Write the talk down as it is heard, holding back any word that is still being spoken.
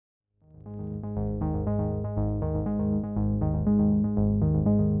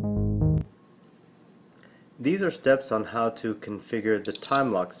These are steps on how to configure the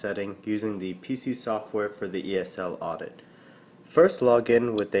Timelock setting using the PC software for the ESL audit. First, log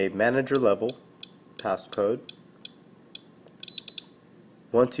in with a manager level passcode.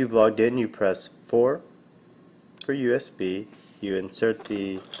 Once you've logged in, you press 4 for USB. You insert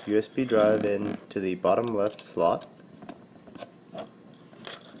the USB drive into the bottom left slot.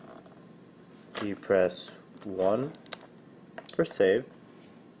 You press 1 for save.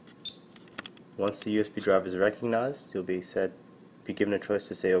 Once the USB drive is recognized, you'll be given a choice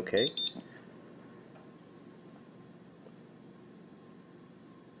to say OK.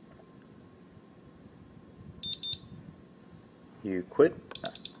 You quit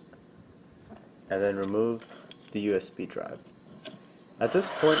and then remove the USB drive. At this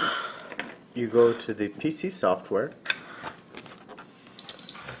point, you go to the PC software.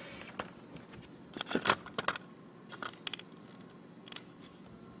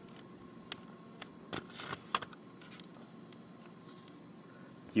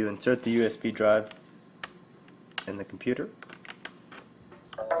 You insert the USB drive in the computer.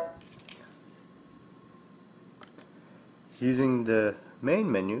 Using the main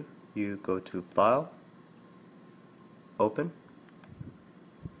menu, you go to File, Open,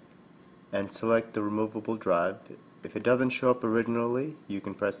 and select the removable drive. If it doesn't show up originally, you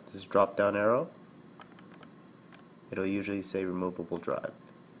can press this drop down arrow. It'll usually say removable drive.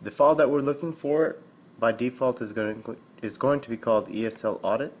 The file that we're looking for by default is going to be called ESL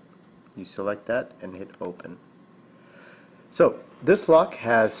Audit. You select that and hit Open. So this lock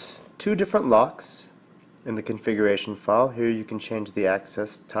has two different locks in the configuration file. Here you can change the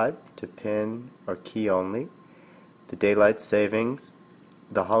access type to PIN or key only, the daylight savings,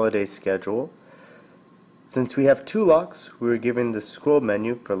 the holiday schedule. Since we have two locks, we're given the scroll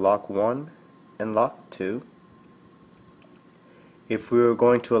menu for lock 1 and lock 2. If we were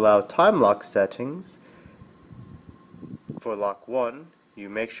going to allow time lock settings, for lock 1, you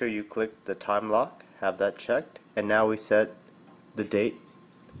make sure you click the time lock, have that checked, and now we set the date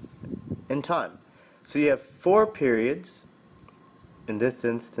and time. So you have 4 periods. In this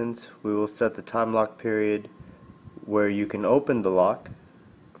instance, we will set the time lock period where you can open the lock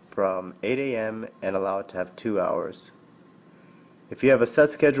from 8 a.m. and allow it to have 2 hours. If you have a set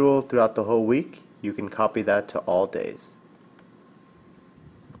schedule throughout the whole week, you can copy that to all days.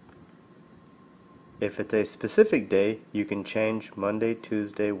 If it's a specific day, you can change Monday,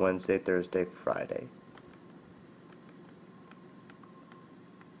 Tuesday, Wednesday, Thursday, Friday.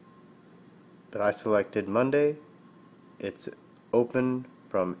 But I selected Monday. It's open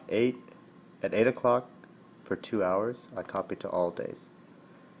from at 8 o'clock for 2 hours. I copy to all days.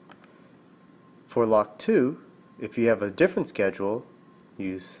 For lock 2, if you have a different schedule,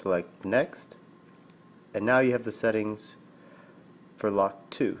 you select Next, and now you have the settings for lock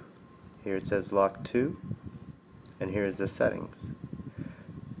 2. Here it says lock 2, and here is the settings.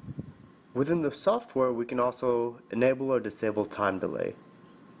 Within the software, we can also enable or disable time delay.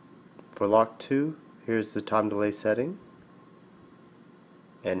 For lock 2, here's the time delay setting,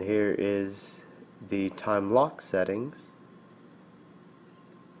 and here is the time lock settings.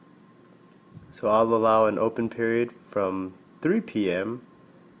 So I'll allow an open period from 3 p.m.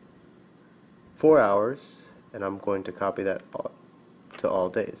 4 hours, and I'm going to copy that to all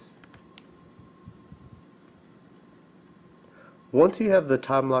days. Once you have the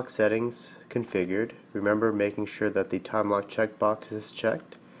time lock settings configured, remember making sure that the time lock checkbox is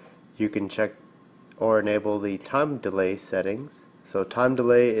checked. You can check or enable the time delay settings. So time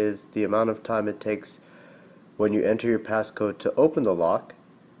delay is the amount of time it takes when you enter your passcode to open the lock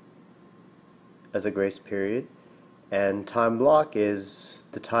as a grace period, and time lock is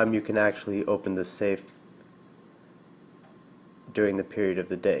the time you can actually open the safe during the period of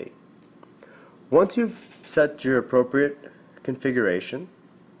the day. Once you've set your appropriate configuration,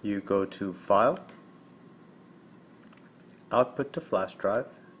 you go to File, Output to Flash Drive,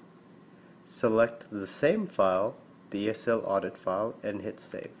 select the same file, the ESL Audit file, and hit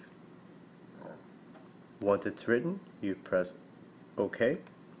Save. Once it's written, you press OK.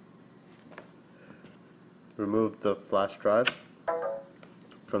 Remove the flash drive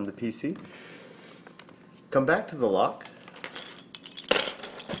from the PC. Come back to the lock.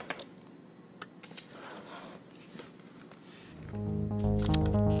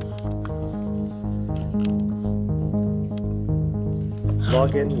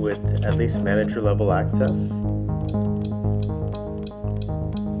 Log in with at least manager level access.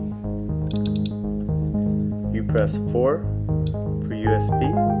 You press 4 for USB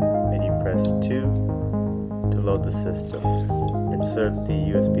and you press 2 to load the system. Insert the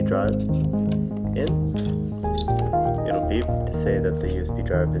USB drive in. It'll beep to say that the USB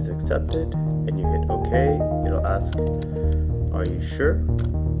drive is accepted, and and you hit OK, it'll ask, are you sure?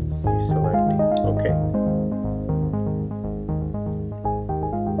 You select OK.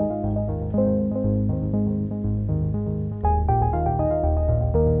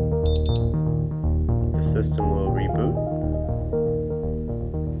 The system will reboot.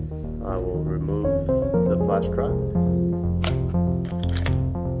 I will remove the flash drive.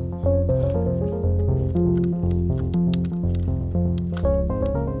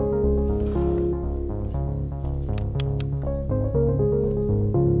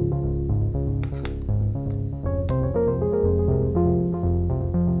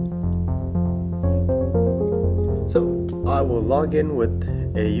 So I will log in with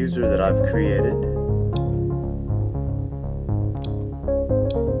a user that I've created.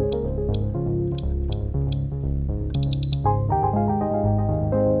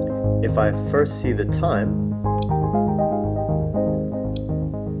 If I first see the time,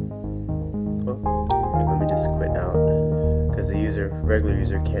 let me just quit out, because the regular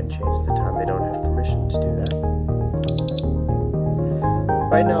user can't change the time. They don't have permission to do that.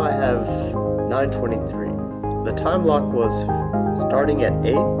 Right now I have 9:23. The time lock was starting at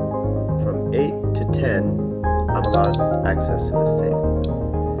 8. From 8 to 10, I'm allowed access to this safe.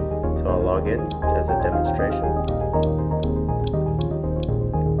 So I'll log in as a demonstration.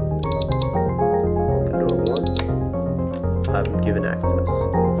 Open door 1. I've been given access.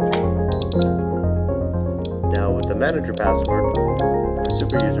 Now with the manager password, or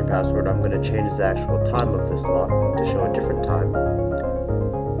super user password, I'm going to change the actual time of this lock to show a different time.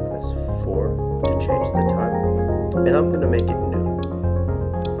 Press 4 to change the time. And I'm going to make it noon.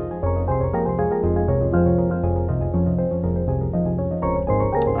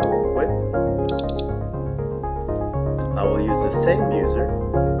 I will quit. I will use the same user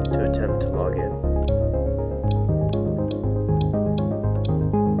to attempt to log in.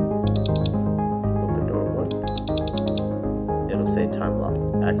 Open door 1. It'll say Timelock,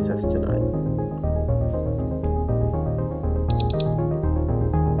 access denied.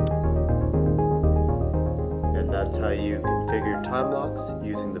 That's how you configure time locks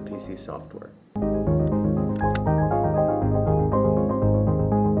using the PC software.